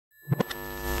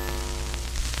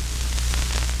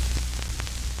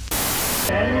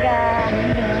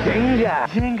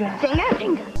Zinga. Zinga.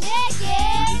 Zinga.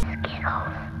 Zinga.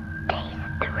 Skittles,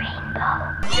 taste the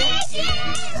rainbow.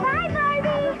 Bye, Barbie.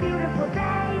 Have a beautiful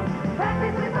day.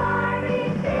 Breakfast with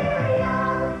Barbie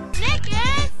cereal.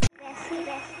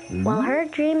 Bessie, will her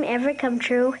dream ever come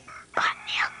true? Got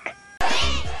milk.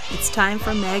 It's time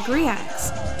for Meg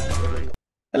Reacts.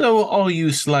 Hello, all you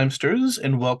Slimesters,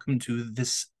 and welcome to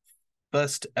this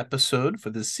first episode for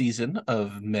this season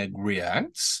of Meg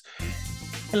Reacts.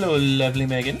 Hello, lovely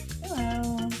Megan. Hello.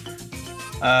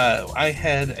 I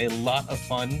had a lot of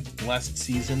fun last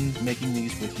season making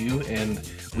these with you, and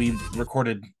we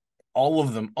recorded all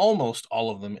of them, almost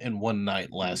all of them, in one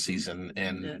night last season.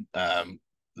 And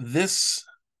this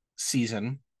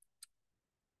season,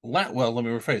 let me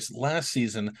rephrase. Last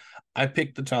season, I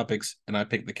picked the topics and I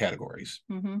picked the categories.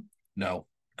 No,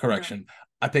 correction. No.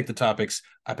 I picked the topics.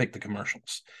 I picked the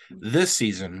commercials. This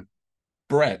season,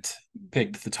 Brett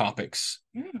picked the topics.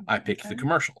 I picked the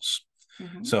commercials.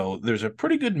 So there's a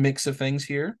pretty good mix of things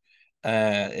here.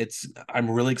 I'm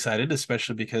really excited,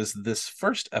 especially because this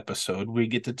first episode, we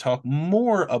get to talk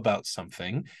more about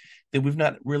something that we've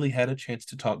not really had a chance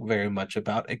to talk very much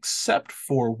about, except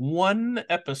for one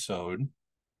episode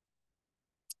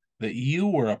that you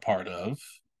were a part of.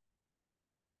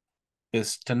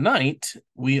 Is tonight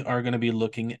we are going to be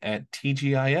looking at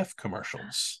TGIF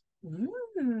commercials.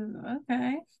 Ooh,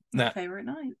 okay. My favorite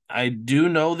night. I do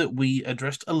know that we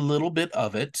addressed a little bit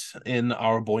of it in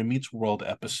our Boy Meets World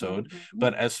episode,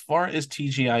 but as far as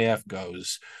TGIF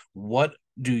goes, what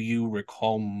do you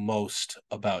recall most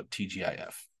about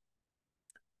TGIF?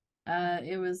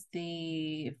 It was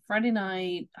the Friday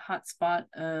night hotspot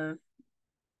of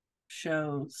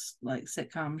shows, like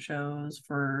sitcom shows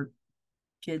for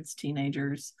kids,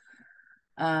 teenagers,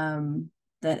 that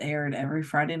aired every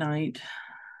Friday night.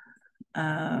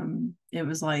 It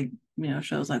was like,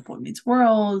 shows like Boy Meets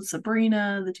World,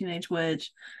 Sabrina, The Teenage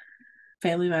Witch,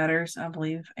 Family Matters, I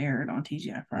believe, aired on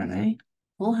TGI Friday.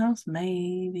 Full House,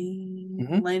 maybe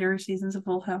later seasons of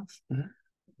Full House.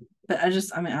 But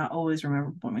I always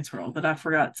remember Boy Meets World, but I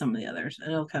forgot some of the others.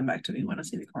 It'll come back to me when I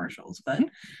see the commercials, but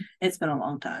it's been a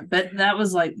long time. But that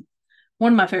was like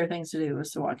one of my favorite things to do,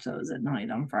 was to watch those at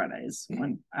night on Fridays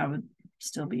when I would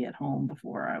still be at home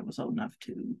before I was old enough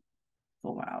to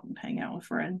go out and hang out with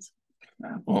friends.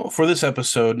 Well, for this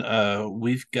episode,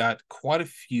 we've got quite a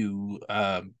few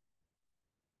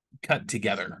cut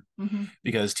together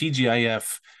because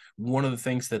TGIF, one of the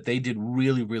things that they did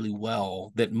really, really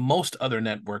well that most other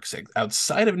networks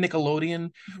outside of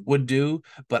Nickelodeon would do,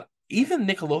 but even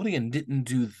Nickelodeon didn't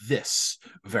do this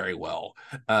very well,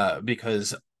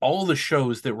 because all the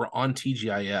shows that were on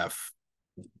TGIF,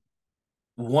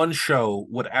 one show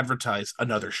would advertise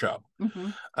another show.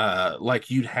 Like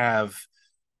you'd have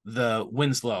the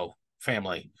Winslow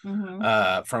family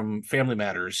from Family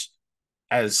Matters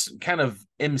as kind of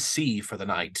MC for the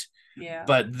night. Yeah.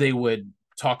 But they would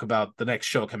talk about the next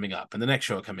show coming up and the next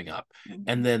show coming up.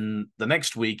 And then the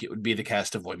next week it would be the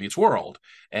cast of Boy Meets World,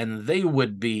 and they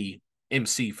would be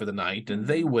MC for the night, and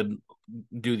they would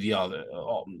do the other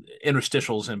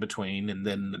interstitials in between, and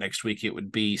then the next week it would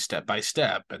be Step by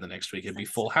Step, and the next week it'd be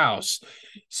Full House.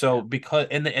 So because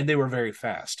and they were very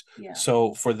fast.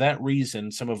 So for that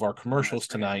reason, some of our commercials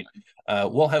tonight,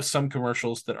 we'll have some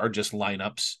commercials that are just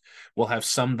lineups. We'll have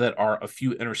some that are a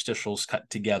few interstitials cut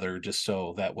together, just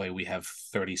so that way we have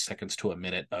 30 seconds to a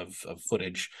minute of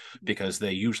footage, because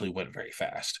they usually went very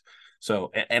fast.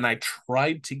 So, and I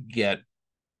tried to get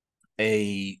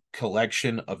a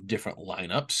collection of different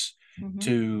lineups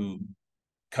to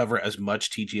cover as much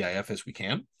TGIF as we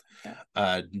can.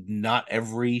 Not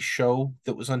every show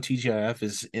that was on TGIF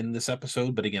is in this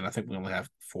episode, but again, I think we only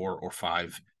have 4 or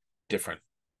 5 different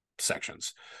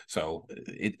sections. So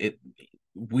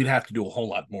we'd have to do a whole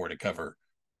lot more to cover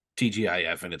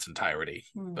TGIF in its entirety.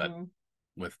 But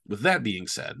with that being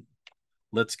said,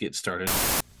 let's get started.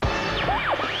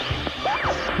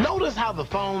 Notice how the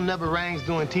phone never rings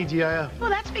during TGIF? Well,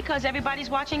 that's because everybody's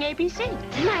watching ABC.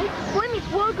 Tonight, Boy Meets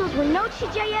World goes where no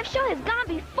TGIF show has gone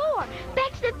before.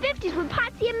 Back to the 50s with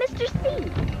Potsy and Mr. C.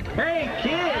 Hey,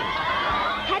 kids!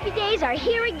 Happy days are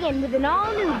here again with an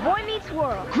all-new Boy Meets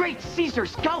World. Great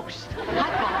Caesar's ghost. I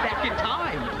thought back in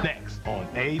time. Next on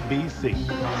ABC.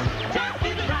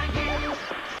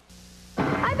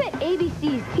 I bet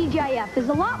ABC's TGIF is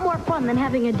a lot more fun than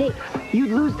having a date.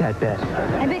 You'd lose that bet.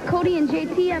 I bet Cody and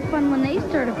JT have fun when they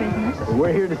start a business.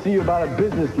 We're here to see you about a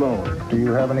business loan. Do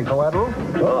you have any collateral?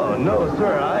 Oh, no,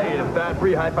 sir. I eat a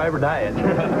fat-free, high-fiber diet.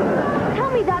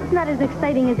 Tell me that's not as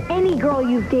exciting as any girl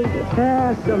you've dated.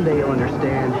 Someday you'll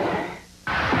understand.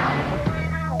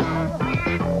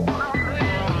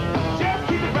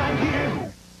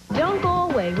 Don't go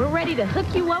away. We're ready ready to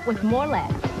hook you up with more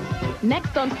laughs.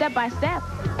 Next on Step by Step,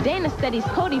 Dana studies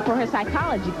Cody for her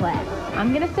psychology class.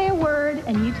 I'm gonna say a word,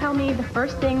 and you tell me the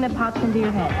first thing that pops into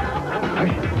your head.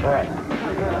 All right.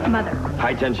 Mother.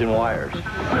 High tension wires.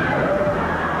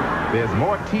 There's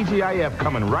more TGIF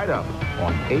coming right up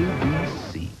on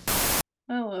ABC.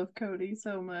 I love Cody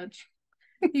so much.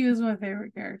 He was my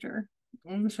favorite character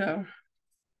on the show.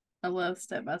 I love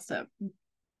Step by Step.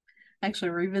 Actually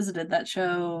revisited that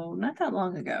show not that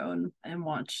long ago and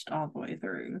watched all the way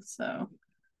through. So,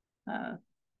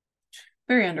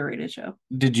 very underrated show.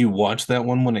 Did you watch that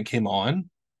one when it came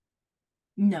on?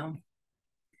 No.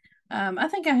 I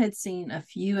think I had seen a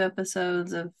few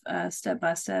episodes of Step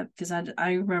by Step because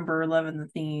I remember loving the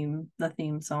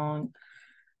theme song.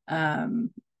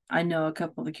 I know a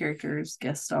couple of the characters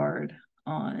guest starred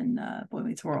on Boy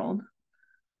Meets World,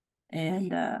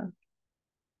 and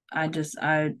I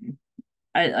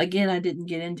didn't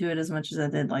get into it as much as I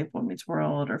did like Boy Meets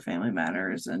World or Family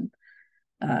Matters and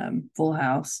Full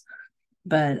House.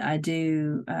 But I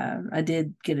did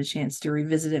get a chance to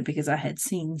revisit it because I had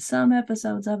seen some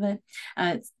episodes of it.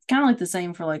 It's kind of like the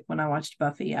same for like when I watched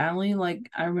Buffy. I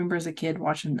remember as a kid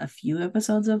watching a few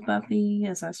episodes of Buffy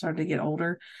as I started to get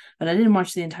older, but I didn't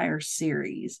watch the entire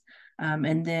series.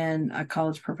 And then a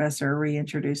college professor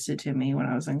reintroduced it to me when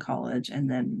I was in college, and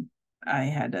then I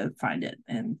had to find it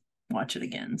and watch it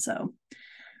again. So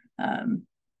I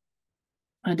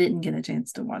didn't get a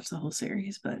chance to watch the whole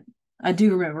series, but I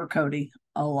do remember Cody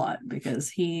a lot because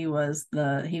he was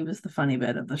the funny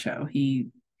bit of the show. He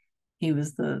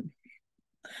was the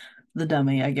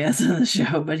dummy, I guess, of the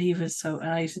show, but I used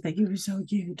to think he was so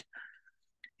cute.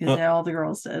 Because all the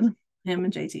girls did. Him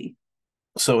and JT.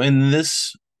 So in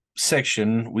this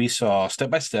section, we saw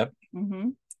Step by Step, Mm-hmm.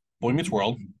 Boy Meets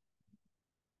World,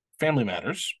 Family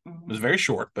Matters. It was very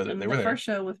short, but they were there. The first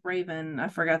show with Raven, I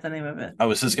forgot the name of it. I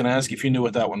was just going to ask if you knew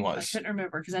what that one I was. couldn't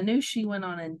remember because I knew she went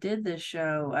on and did this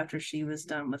show after she was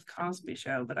done with Cosby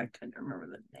Show, but I couldn't remember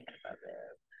the name of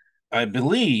it. I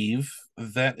believe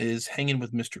that is Hanging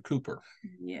with Mr. Cooper.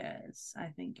 Yes, I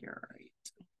think you're right.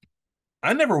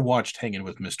 I never watched Hanging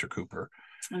with Mr. Cooper.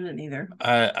 I didn't either.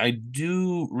 I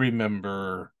do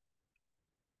remember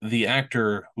the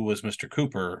actor who was Mr.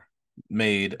 Cooper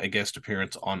made a guest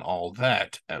appearance on All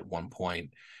That at one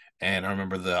point, and I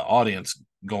remember the audience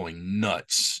going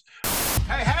nuts.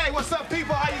 Hey, what's up,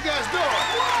 people? How you guys doing?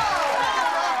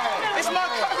 It's my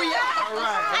Reacts. All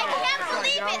right. I can't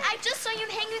believe it. I just saw you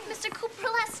hanging with Mr. Cooper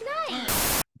last night.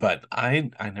 But I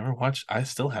never watched. I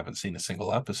still haven't seen a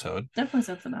single episode. Definitely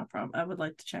something I would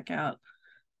like to check out,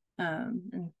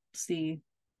 and see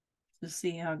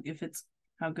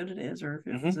how good it is, or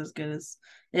if it's as good as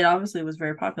it. Obviously was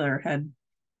very popular. Did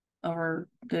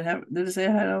it say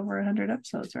it had over 100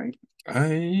 episodes, right?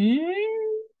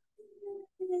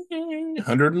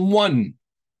 101.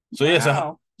 So yes,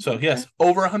 Wow. so yes,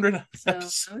 over 100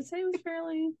 episodes. So I would say it was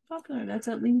fairly popular. That's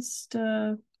at least 3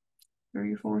 or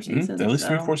 4 seasons. At least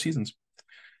 3 or 4 seasons.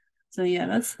 So yeah,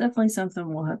 that's definitely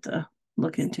something we'll have to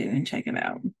look into and check it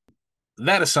out.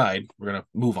 That aside, we're gonna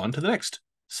move on to the next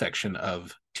section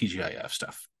of TGIF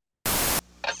stuff.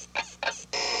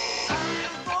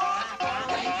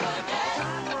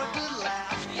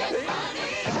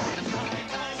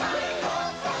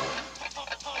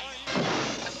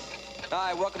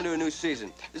 Hi, welcome to a new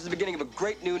season. This is the beginning of a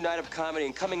great new night of comedy,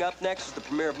 and coming up next is the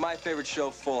premiere of my favorite show,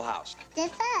 Full House.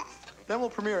 This us. Then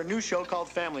we'll premiere a new show called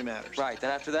Family Matters. Right,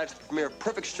 then after that, it's the premiere of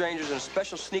Perfect Strangers and a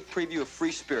special sneak preview of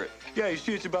Free Spirit. Yeah, you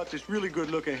see, it's about this really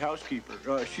good-looking housekeeper.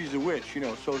 She's a witch,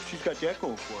 so she's got that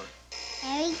going for her.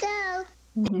 There you go.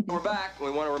 We're back, and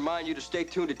we want to remind you to stay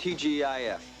tuned to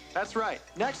TGIF. That's right.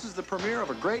 Next is the premiere of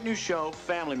a great new show,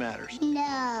 Family Matters.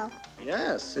 No.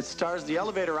 Yes, it stars the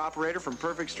elevator operator from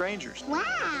Perfect Strangers.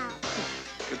 Wow.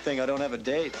 Good thing I don't have a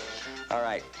date. All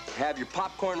right, have your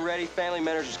popcorn ready. Family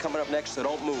Matters is coming up next, so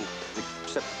don't move.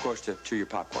 Except, of course, to chew your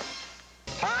popcorn.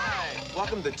 Hi!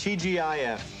 Welcome to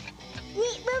TGIF.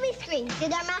 Neat movie screen.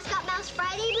 Did our mascot Mouse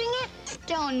Friday bring it?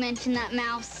 Don't mention that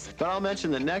mouse. But I'll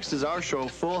mention that next is our show,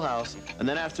 Full House, and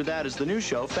then after that is the new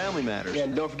show, Family Matters. Yeah,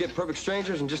 and don't forget Perfect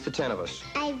Strangers and just the 10 of us.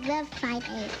 I love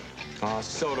Friday. Oh,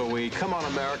 so do we. Come on,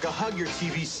 America, hug your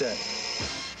TV set.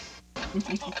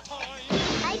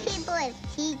 Hi, people. It's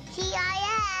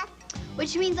TGIF.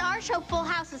 Which means our show Full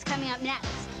House is coming up next.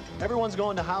 Everyone's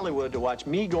going to Hollywood to watch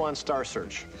me go on Star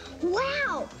Search.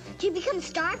 Wow. Do you become a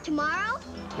star tomorrow?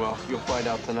 Well, you'll find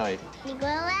out tonight. You go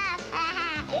laugh.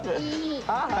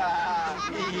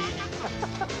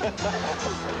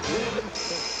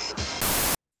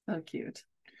 So cute.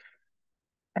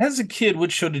 As a kid,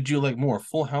 which show did you like more,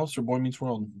 Full House or Boy Meets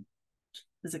World?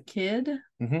 as a kid,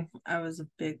 Mhm. I was a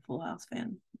big Full House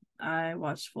fan. I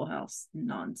watched Full House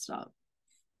nonstop.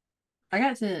 I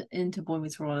got into Boy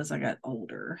Meets World as I got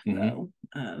older, though.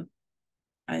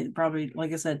 I probably,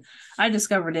 like I said, I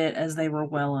discovered it as they were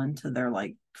well into their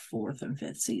like 4th and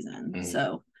 5th season.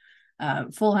 So,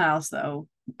 Full House, though,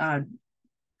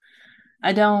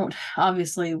 I don't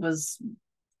obviously was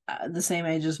the same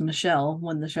age as Michelle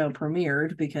when the show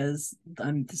premiered because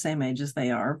I'm the same age as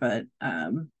they are. But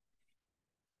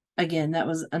again, that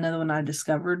was another one I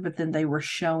discovered. But then they were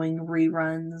showing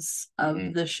reruns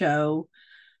of the show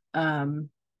in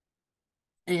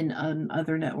on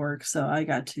other networks, so I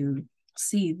got to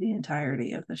see the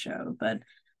entirety of the show. But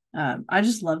I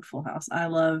just loved Full House. I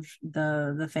loved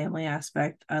the family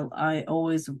aspect. I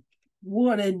always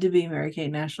wanted to be Mary-Kate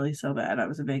and Ashley so bad. I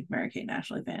was a big Mary-Kate and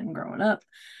Ashley fan growing up.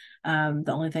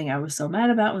 The only thing I was so mad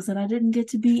about was that I didn't get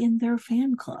to be in their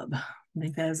fan club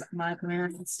because my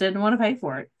parents didn't want to pay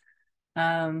for it.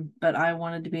 But I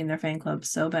wanted to be in their fan club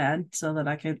so bad so that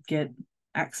I could get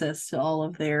access to all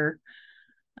of their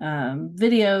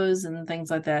videos and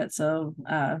things like that. So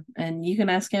and you can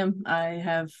ask him. I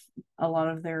have a lot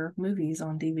of their movies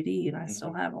on DVD and I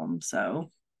still have them. So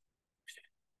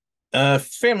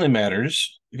Family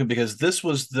Matters, because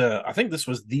I think this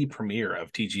was the premiere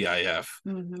of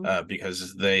TGIF,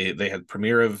 because they had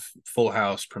premiere of Full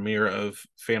House, premiere of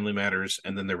Family Matters,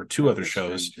 and then there were two other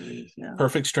shows. Yeah.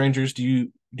 Perfect Strangers. Do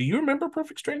you remember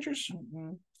Perfect Strangers?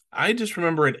 I just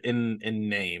remember it in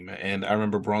name, and I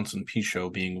remember Bronson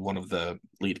Pinchot being one of the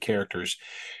lead characters.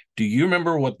 Do you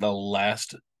remember what the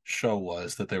last show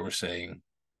was that they were saying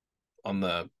on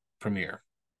the premiere?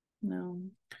 No.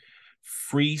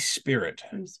 Free Spirit.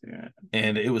 Free Spirit.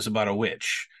 And it was about a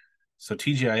witch. So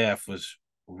TGIF was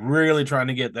really trying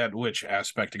to get that witch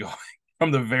aspect going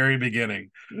from the very beginning.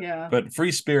 Yeah. But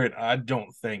Free Spirit, I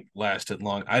don't think lasted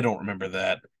long. I don't remember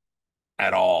that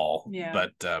at all. Yeah.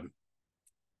 But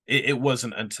it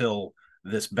wasn't until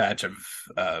this batch of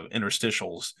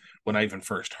interstitials when I even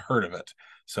first heard of it.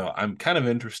 So I'm kind of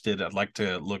interested. I'd like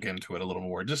to look into it a little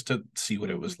more just to see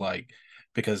what it was like,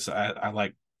 because I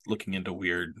like looking into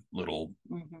weird little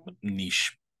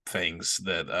niche things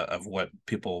that of what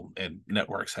people and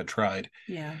networks had tried.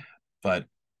 Yeah. But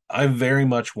I very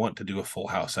much want to do a Full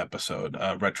House episode,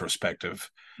 retrospective.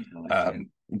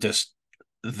 Just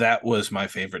that was my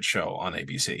favorite show on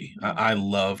ABC. I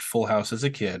loved Full House as a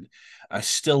kid. I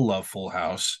still love Full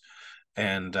House,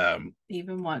 and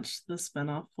even watched the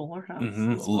spinoff Fuller House.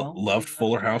 Loved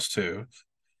Fuller House too.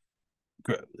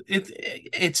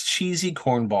 It's cheesy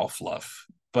cornball fluff,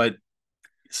 but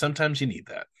sometimes you need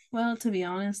that. Well, to be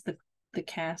honest, the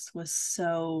cast was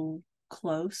so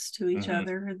close to each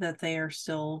other that they are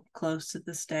still close to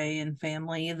this day and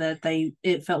family, that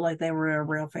it felt like they were a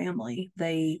real family.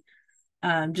 They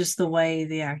just the way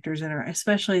the actors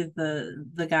especially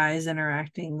the guys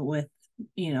interacting with,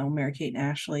 Mary-Kate and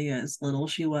Ashley as little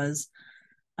she was.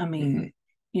 I mean,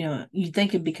 you'd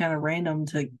think it'd be kind of random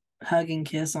to hug and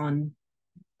kiss on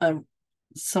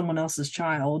someone else's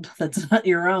child that's not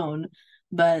your own,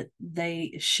 but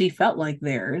she felt like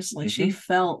theirs. Like she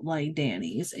felt like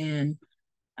Danny's. And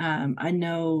I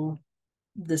know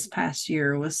this past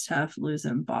year was tough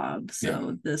losing Bob.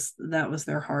 So that was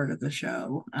their heart of the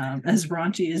show. As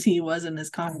raunchy as he was in his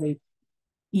comedy,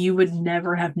 you would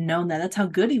never have known that. That's how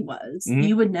good he was.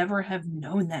 You would never have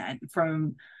known that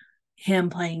from him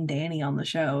playing Danny on the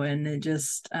show. And it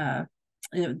just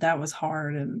that was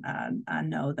hard. And I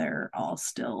know they're all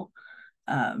still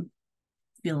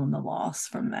feeling the loss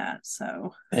from that.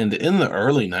 So, and in the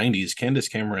early 90s, Candace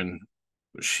Cameron,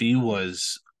 she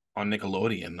was on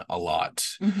Nickelodeon a lot.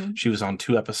 She was on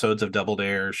 2 episodes of Double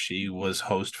Dare. She was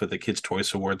host for the Kids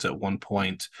Choice Awards at one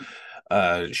point.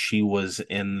 She was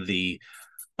in the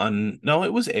no,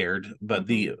 it was aired, but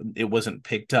it wasn't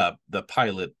picked up, the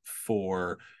pilot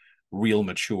for Real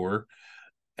Mature.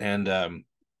 And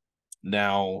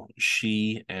now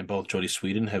she and both Jodie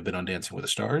Sweetin have been on Dancing with the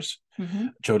Stars.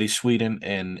 Jodie Sweetin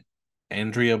and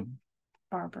Andrea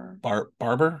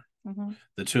Barber.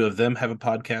 The two of them have a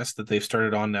podcast that they've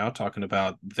started on now, talking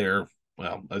about their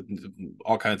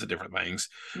all kinds of different things.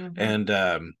 And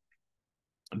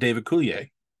David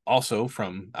Coulier, also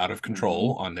from Out of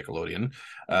Control on Nickelodeon,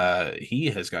 he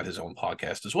has got his own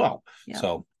podcast as well.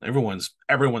 So everyone's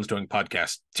doing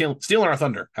podcasts, stealing our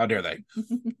thunder. How dare they?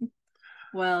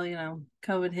 Well,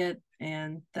 COVID hit,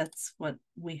 and that's what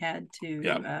we had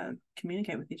to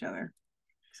communicate with each other.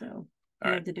 So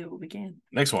we had to do what we can.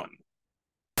 Next one.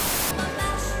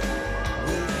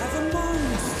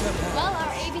 Well,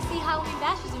 our ABC Halloween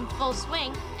Bash is in full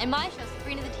swing, and my show,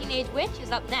 Sabrina the Teenage Witch,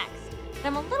 is up next. And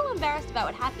I'm a little embarrassed about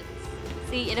what happens.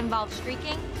 See, it involves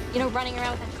streaking, you know, running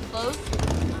around with clothes.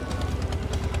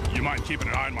 You mind keeping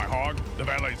an eye on my hog? The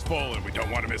valet's full and we don't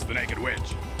want to miss the naked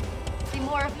witch. See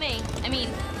more of me. I mean,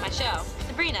 my show.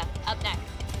 Sabrina, up next.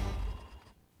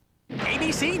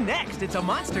 ABC Next. It's a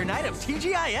monster night of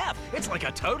TGIF. It's like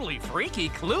a totally freaky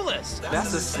Clueless.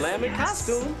 That's a slamming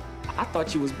costume. I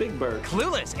thought you was Big Bird.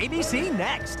 Clueless, ABC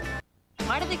Next.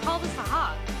 Why do they call this a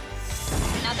hog?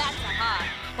 Now that's a hog.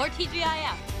 Or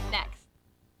TGIF. Next.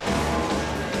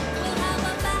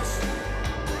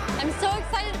 I'm so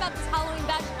excited about this Halloween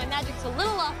bash. My magic's a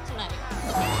little off tonight.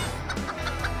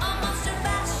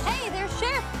 Hey, there's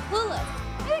Sheriff Clueless.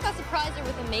 I think I'll surprise her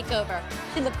with a makeover.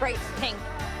 She look great in pink.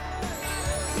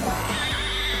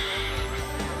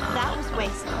 That was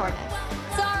waistcoated.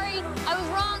 Sorry, I was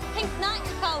wrong. Pink's not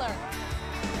your color.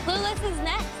 Clueless is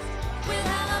next.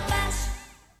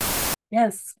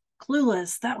 Yes,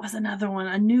 Clueless. That was another one.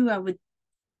 I knew I would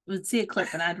see a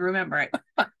clip and I'd remember it.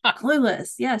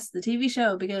 Clueless. Yes, the TV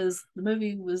show, because the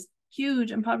movie was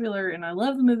huge and popular, and I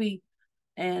love the movie.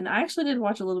 And I actually did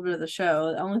watch a little bit of the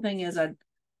show. The only thing is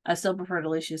I still preferred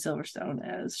Alicia Silverstone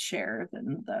as Cher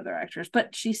than the other actors,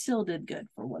 but she still did good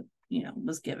for what, you know,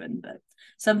 was given. But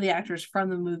some of the actors from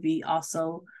the movie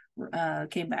also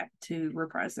came back to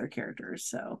reprise their characters.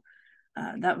 So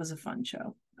that was a fun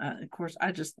show. Of course,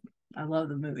 I love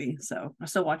the movie, so I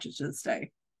still watch it to this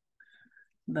day.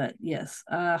 But yes,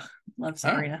 love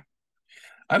Sabrina.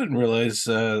 I didn't realize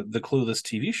the Clueless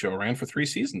TV show ran for 3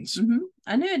 seasons. Mm-hmm.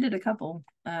 I knew it did a couple.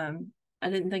 I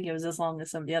didn't think it was as long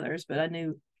as some of the others, but I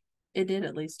knew it did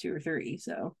at least 2 or 3.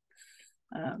 So,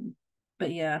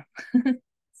 but yeah,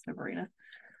 Sabrina.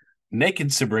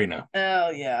 Naked Sabrina. Oh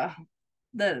yeah,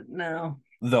 no.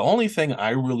 The only thing I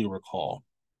really recall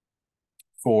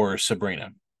for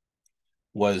Sabrina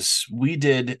was we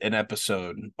did an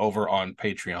episode over on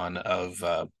Patreon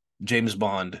of James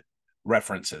Bond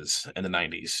references in the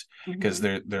 90s, because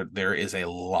there is a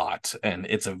lot, and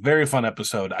it's a very fun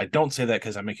episode. I don't say that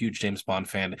because I'm a huge James Bond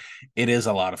fan. It is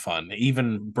a lot of fun.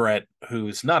 Even Brett,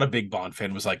 who's not a big Bond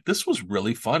fan, was like, this was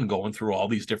really fun going through all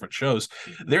these different shows.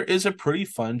 There is a pretty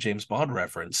fun James Bond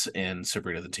reference in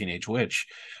Sabrina the Teenage Witch,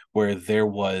 where there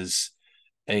was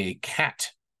a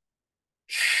cat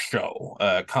show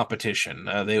competition.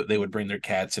 They would bring their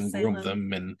cats and groom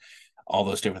them and all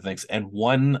those different things, and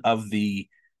one of the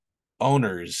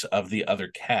owners of the other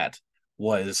cat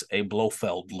was a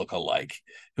Blofeld lookalike,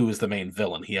 who was the main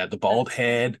villain. He had the bald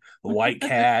head, the white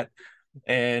cat,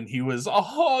 and he was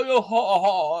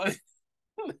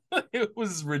it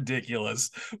was ridiculous,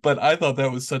 but I thought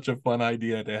that was such a fun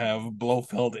idea to have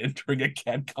Blofeld entering a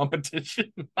cat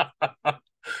competition.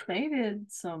 They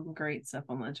did some great stuff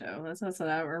on that show. That's what I said.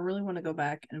 I really want to go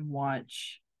back and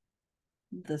watch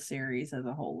the series as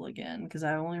a whole again, because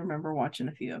I only remember watching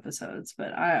a few episodes,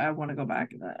 but I want to go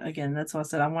back again. That's why I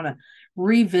said I want to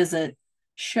revisit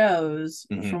shows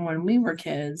from when we were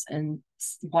kids and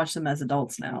watch them as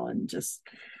adults now, and just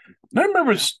I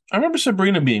remember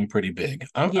Sabrina being pretty big.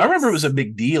 I remember it was a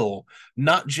big deal,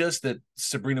 not just that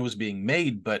Sabrina was being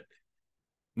made, but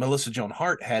Melissa Joan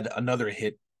Hart had another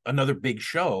big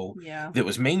show that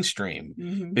was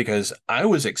mainstream, because I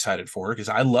was excited for her because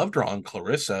I loved her on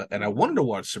Clarissa and I wanted to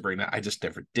watch Sabrina. I just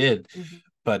never did.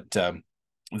 But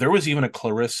there was even a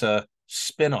Clarissa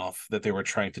spinoff that they were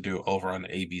trying to do over on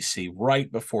ABC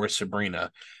right before Sabrina.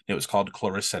 It was called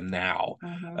Clarissa Now,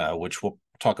 which we'll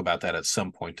talk about that at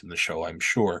some point in the show, I'm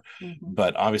sure.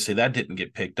 But obviously that didn't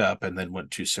get picked up and then went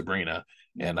to Sabrina.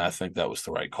 And I think that was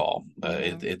the right call.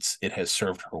 It has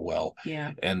served her well.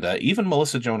 Yeah. And even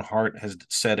Melissa Joan Hart has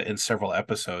said in several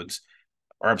episodes,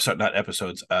 or I'm sorry, not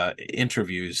episodes,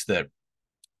 interviews, that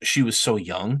she was so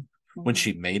young when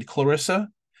she made Clarissa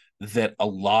that a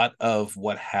lot of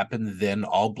what happened then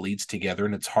all bleeds together,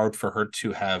 and it's hard for her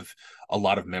to have a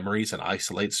lot of memories and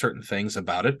isolate certain things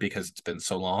about it because it's been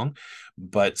so long.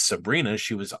 But Sabrina,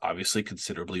 she was obviously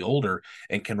considerably older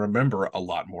and can remember a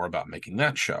lot more about making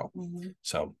that show.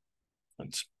 So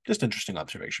it's just interesting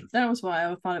observation. That was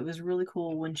why I thought it was really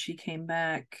cool when she came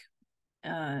back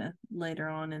later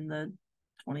on in the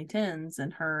 2010s,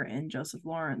 and her and Joseph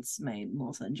Lawrence made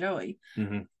Melissa and Joey.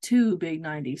 2 big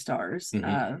 90s stars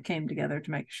came together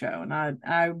to make a show, and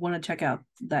I want to check out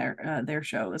their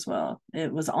show as well.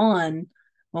 It was on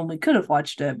when we could have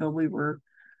watched it, but we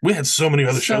had so many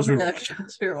other shows we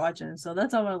were watching, so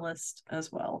that's on my list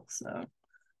as well. So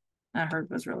I heard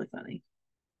it was really funny.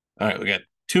 All right, we got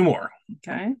 2 more.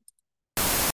 Okay.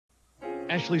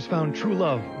 Ashley's found true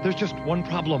love. There's just one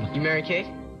problem. You marry Kate?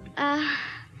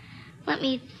 Let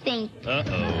me think. 2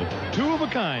 of a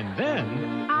kind.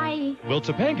 Then, will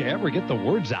Topanga ever get the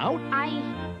words out? I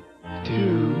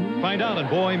do. Find out on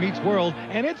Boy Meets World,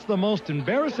 and it's the most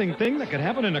embarrassing thing that could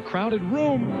happen in a crowded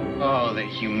room. Oh, the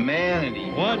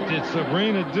humanity. What did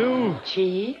Sabrina do?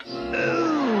 Cheese?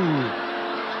 Ooh.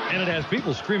 And it has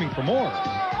people screaming for more.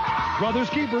 Brothers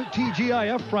Keeper,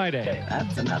 TGIF Friday.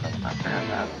 That's another one I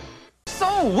found out.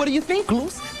 So, what do you think,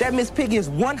 Goose? That Miss Piggy is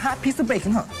one hot piece of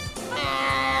bacon, huh?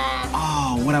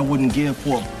 Oh, what I wouldn't give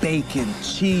for a bacon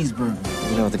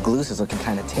cheeseburger. You know, the Gloose is looking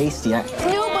kind of tasty.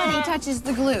 Nobody touches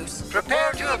the Gloose.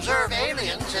 Prepare to observe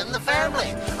Aliens in the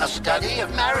Family, a study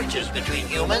of marriages between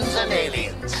humans and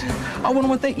aliens. I wonder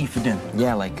what they eat for dinner.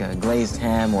 Yeah, like glazed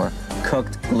ham or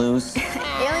cooked Gloose.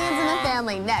 Aliens in the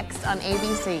Family, next on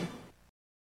ABC.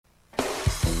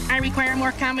 I require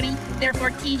more comedy,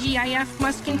 therefore TGIF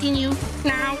must continue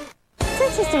now.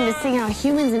 It's interesting to see how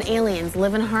humans and aliens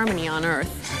live in harmony on Earth.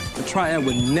 The Triad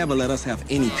would never let us have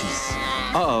any peace.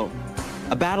 Uh-oh.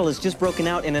 A battle has just broken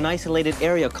out in an isolated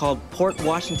area called Port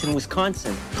Washington,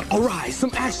 Wisconsin. All right, some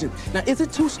action. Now, is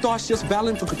it two starships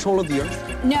battling for control of the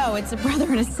Earth? No, it's a brother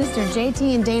and a sister,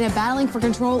 JT and Dana, battling for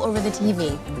control over the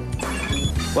TV.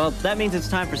 Well, that means it's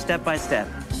time for Step by Step,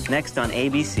 next on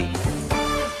ABC.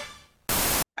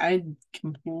 I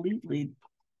completely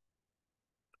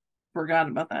forgot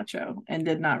about that show and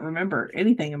did not remember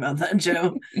anything about that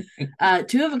show.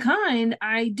 Two of a Kind,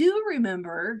 I do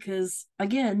remember because,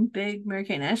 again, big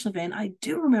Mary-Kate and Ashley fan, I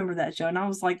do remember that show. And I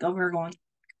was like over here going,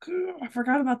 I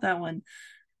forgot about that one.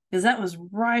 Because that was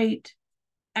right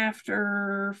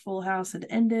after Full House had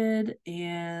ended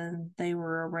and they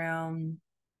were around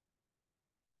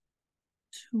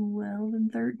 12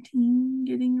 and 13,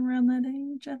 getting around that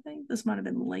age, I think. This might have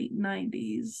been late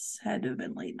 90s. Had to have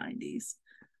been late 90s.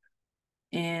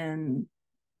 And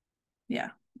yeah,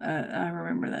 I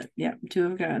remember that. Yeah, Two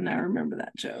of a Kind. I remember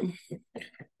that show.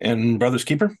 And Brothers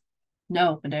Keeper?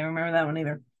 No, I don't remember that one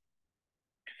either.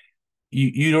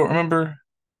 You don't remember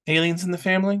Aliens in the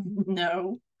Family?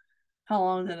 No. How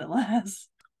long did it last?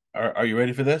 Are you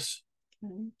ready for this?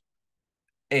 Okay.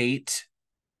 8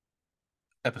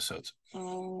 episodes.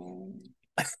 Oh,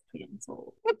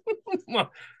 canceled.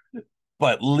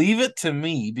 But leave it to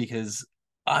me because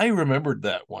I remembered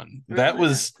that one. Really? That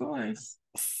was Of course.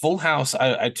 Full House.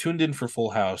 I tuned in for Full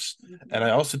House, and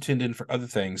I also tuned in for other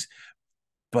things.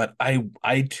 But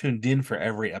I tuned in for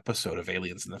every episode of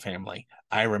Aliens in the Family.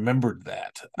 I remembered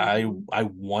that. Mm-hmm. I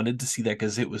wanted to see that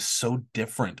because it was so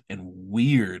different and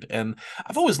weird. And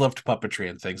I've always loved puppetry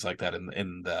and things like that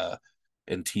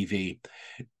in TV.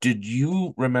 Did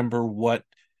you remember what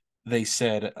they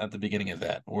said at the beginning of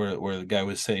that, where the guy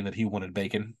was saying that he wanted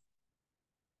bacon?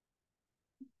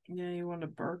 Yeah, you want a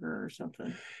burger or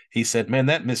something. He said, man,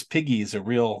 that Miss Piggy is a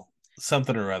real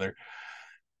something or other,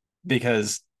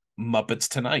 because Muppets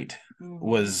Tonight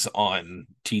was on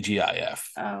TGIF.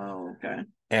 Oh, okay.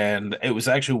 And it was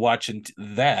actually watching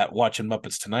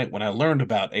Muppets Tonight when I learned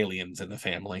about Aliens in the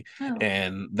Family. Oh.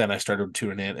 And then I started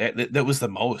tuning in. That was the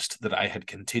most that I had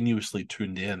continuously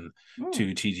tuned in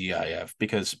to TGIF,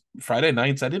 because Friday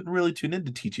nights I didn't really tune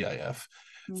into TGIF.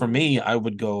 For me, I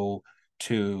would go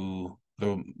to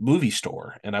the movie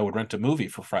store and I would rent a movie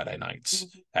for Friday nights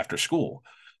after school.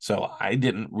 So I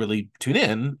didn't really tune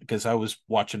in because I was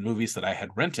watching movies that I had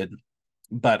rented.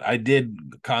 But I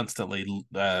did constantly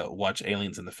watch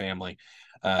Aliens in the Family.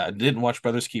 Didn't watch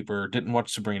Brothers Keeper. Didn't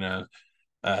watch Sabrina.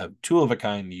 Two of a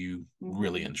Kind you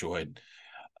really enjoyed.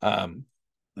 The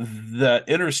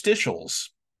interstitials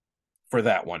for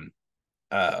that one,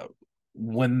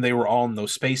 when they were all in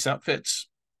those space outfits,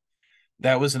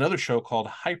 that was another show called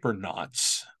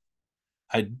Hypernauts.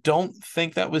 I don't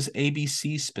think that was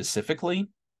ABC specifically,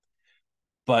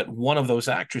 but one of those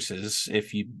actresses,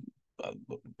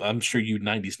 I'm sure you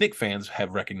 90s Nick fans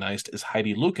have recognized, is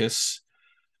Heidi Lucas,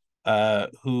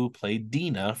 who played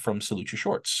Dina from Salute Your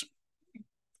Shorts.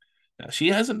 Now, she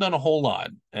hasn't done a whole lot,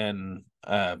 and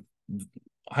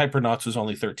Hypernauts was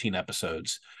only 13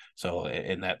 episodes, so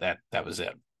and that was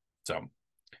it. So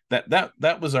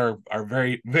that was our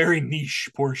very, very niche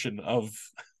portion of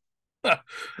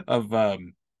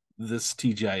this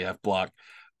TGIF block.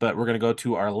 But we're going to go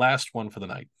to our last one for the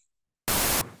night.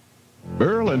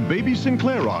 Earl and Baby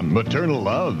Sinclair on Maternal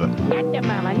Love. Not the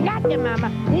mama, not the mama,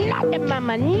 not the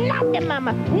mama, not the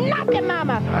mama, not the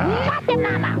mama, not the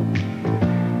mama.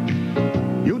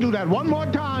 You do that one more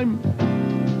time.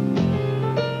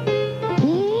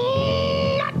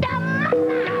 Not the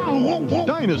mama.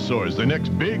 Dinosaurs, the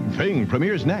next big thing,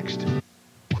 premieres next.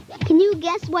 Can you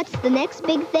guess what's the next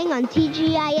big thing on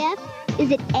TGIF? Is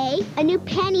it A, a new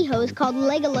pantyhose called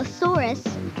Legolosaurus,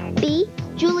 B,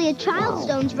 Julia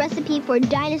Childstone's recipe for a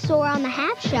dinosaur on the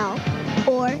half shell,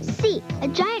 or C, a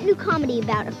giant new comedy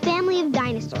about a family of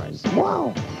dinosaurs?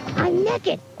 Whoa, I I'm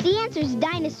naked. The answer's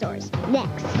dinosaurs.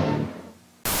 Next.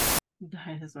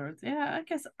 Dinosaurs. Yeah, I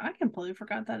guess I completely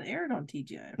forgot that aired on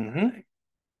TGI. Mm-hmm.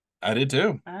 I did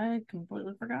too. I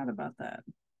completely forgot about that.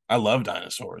 I love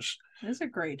dinosaurs. It's a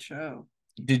great show.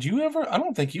 Did you ever? I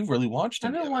don't think you've really watched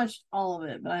it. I haven't watched all of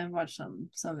it, but I've watched some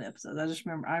of the episodes.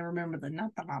 I remember the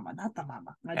not the mama, not the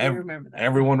mama. I do remember that.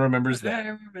 Everyone remembers that. I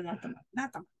remember not the mama,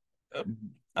 not the mama.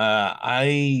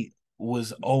 I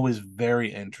was always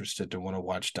very interested to want to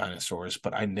watch dinosaurs,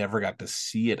 but I never got to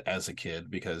see it as a kid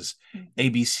because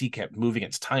ABC kept moving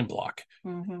its time block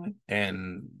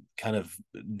and kind of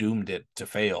doomed it to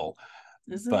fail.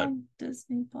 Is it on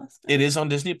Disney Plus now? It is on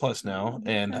Disney Plus now,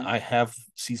 and I have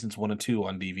seasons 1 and 2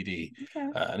 on DVD. Okay.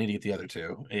 I need to get the other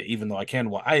 2, even though I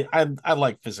can. I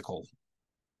like physical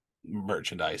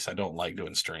merchandise. I don't like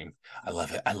doing stream. I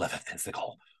love it. I love it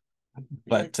physical.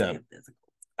 But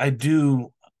I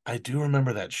do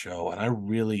remember that show, and I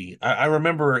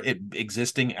remember it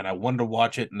existing, and I wanted to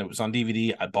watch it, and it was on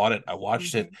DVD. I bought it. I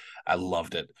watched it. I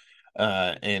loved it.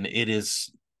 And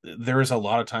there is a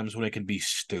lot of times when it can be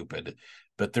stupid,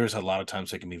 but there's a lot of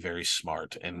times it can be very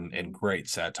smart and great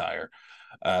satire.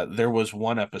 There was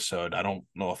one episode, I don't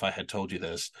know if I had told you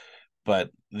this,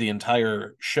 but the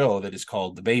entire show that is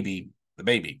called The Baby,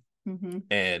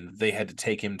 and they had to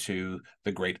take him to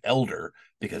the Great Elder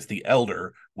because the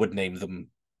Elder would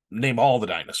name all the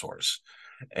dinosaurs.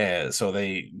 So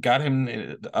they got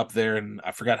him up there, and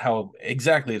I forgot how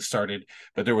exactly it started,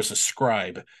 but there was a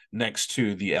scribe next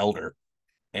to the Elder,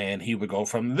 and he would go,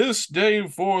 "From this day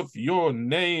forth, your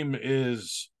name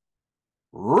is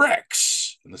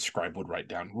Rex." And the scribe would write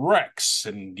down Rex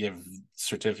and give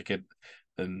certificate,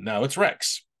 and now it's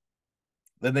Rex.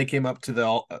 Then they came up to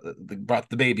they brought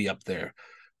the baby up there.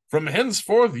 "From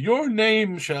henceforth, your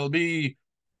name shall be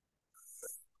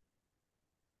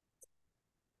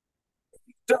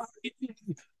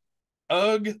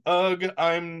Ugh,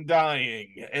 I'm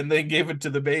dying." And they gave it to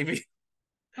the baby.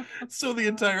 So the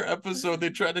entire episode, they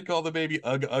tried to call the baby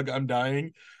Ugh, I'm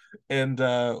dying. And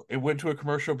it went to a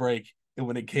commercial break. And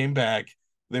when it came back,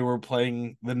 they were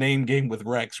playing the name game with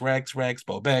Rex,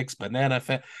 Bobex, Banana,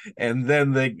 and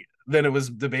then it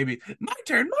was the baby, my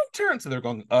turn. So they're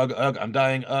going, Ugh, I'm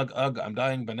dying, Ugh, I'm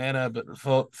dying, banana, but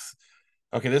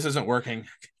okay, this isn't working.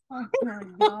 Oh my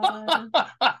God.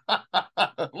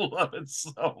 I love it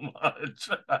so much.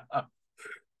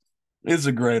 It's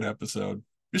a great episode.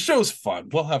 The show's fun.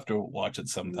 We'll have to watch it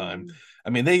sometime. I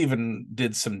mean, they even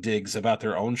did some digs about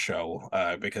their own show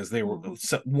because they were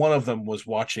one of them was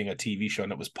watching a TV show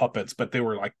and it was puppets, but they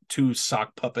were like 2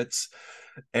 sock puppets.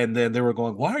 And then they were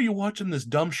going, "Why are you watching this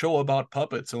dumb show about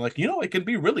puppets?" And like, it can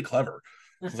be really clever.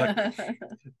 It's like,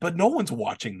 but no one's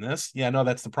watching this. Yeah, no,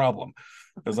 that's the problem.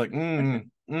 I was like, Oh,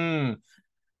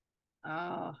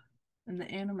 and the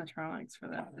animatronics for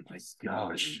that are just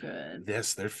so good.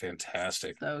 Yes, they're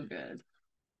fantastic. So good.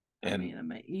 And I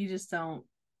mean, you just don't.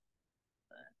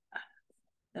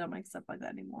 They don't make stuff like that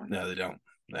anymore. No, they don't.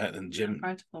 And Jim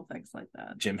practical effects like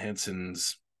that. Jim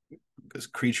Henson's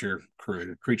creature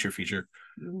feature.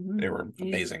 They were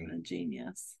amazing. He's a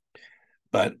genius.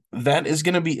 But that is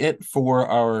going to be it for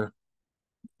our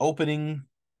opening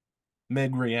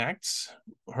Meg Reacts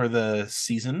for the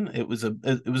season. It was a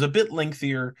bit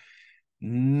lengthier.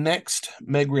 Next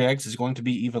Meg Reacts is going to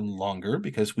be even longer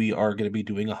because we are going to be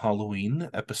doing a Halloween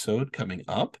episode coming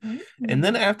up. And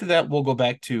then after that, we'll go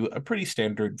back to a pretty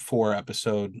standard 4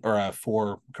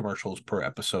 commercials per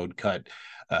episode cut.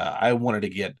 I wanted to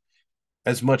get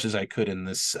as much as I could in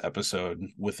this episode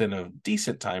within a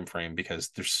decent time frame because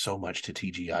there's so much to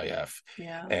TGIF.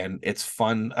 Yeah. And it's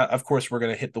fun. Of course, we're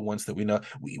going to hit the ones that we know.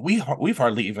 We've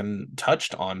hardly even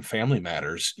touched on Family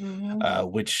Matters,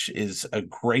 which is a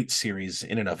great series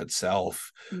in and of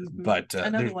itself. But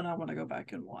another one I want to go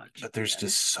back and watch. But there's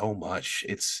just so much.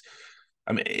 It's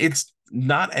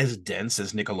not as dense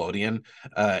as Nickelodeon,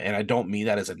 and I don't mean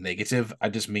that as a negative. I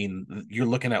just mean you're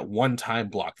looking at one time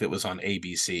block that was on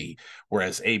ABC,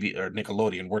 whereas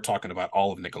Nickelodeon, we're talking about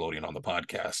all of Nickelodeon on the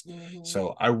podcast.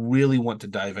 So I really want to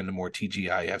dive into more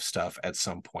TGIF stuff at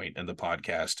some point in the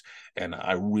podcast, and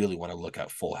I really want to look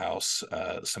at Full House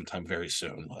sometime very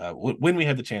soon. When we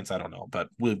have the chance, I don't know, but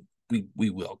we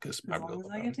will, because as long as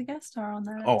I get to guest star on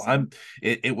that. Oh,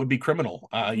 it would be criminal.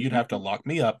 You'd have to lock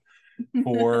me up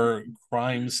for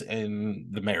crimes in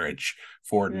the marriage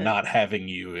for not having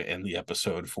you in the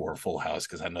episode for Full House,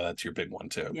 because I know that's your big one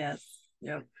too. Yes.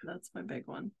 Yep, that's my big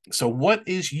one. So what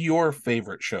is your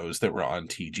favorite shows that were on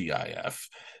TGIF?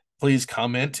 Please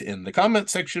comment in the comment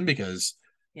section, because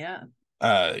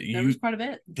That was part of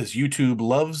it. Because YouTube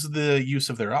loves the use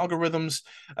of their algorithms.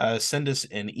 Send us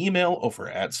an email over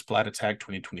at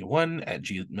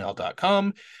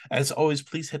splatattack2021@gmail.com. As always,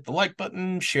 please hit the like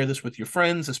button, share this with your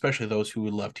friends, especially those who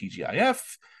love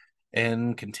TGIF,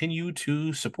 and continue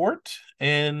to support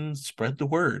and spread the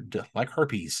word like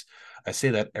herpes. I say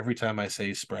that every time I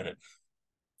say spread it.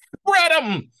 Spread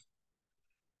them!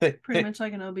 Pretty much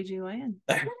like an OBGYN.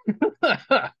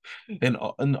 An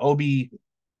OBGYN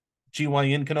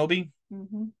Kenobi.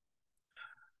 Mm-hmm.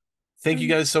 Thank you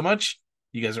guys so much.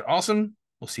 You guys are awesome.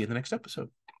 We'll see you in the next episode.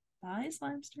 Bye,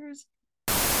 Slimesters.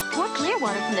 Pour clear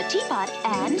water from the teapot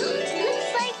and...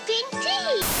 Looks like pink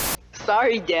tea.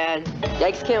 Sorry, Dad.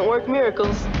 Yikes can't work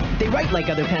miracles. They write like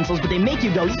other pencils, but they make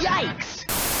you go, yikes!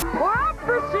 We're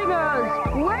opera singers.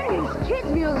 Wayne's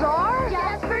kids meals are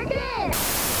just for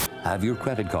kids. Have your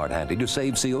credit card handy to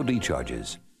save COD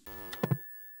charges.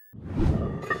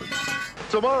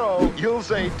 Tomorrow, you'll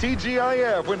say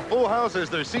TGIF when Full House has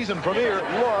their season premiere,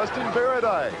 Lost in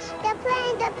Paradise. The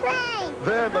plane, the plane.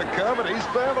 Then the comedy's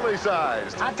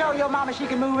family-sized. I told your mama she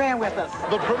can move in with us.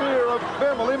 The premiere of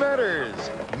Family Matters.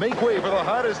 Make way for the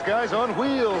hottest guys on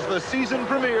wheels, the season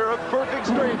premiere of Perfect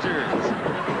Strangers.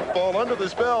 Fall under the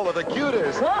spell of the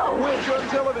cutest witch on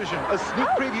television. A sneak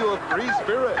preview of Free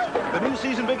Spirit. The new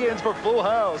season begins for Full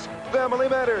House, Family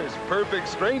Matters, Perfect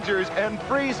Strangers, and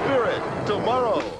Free Spirit tomorrow.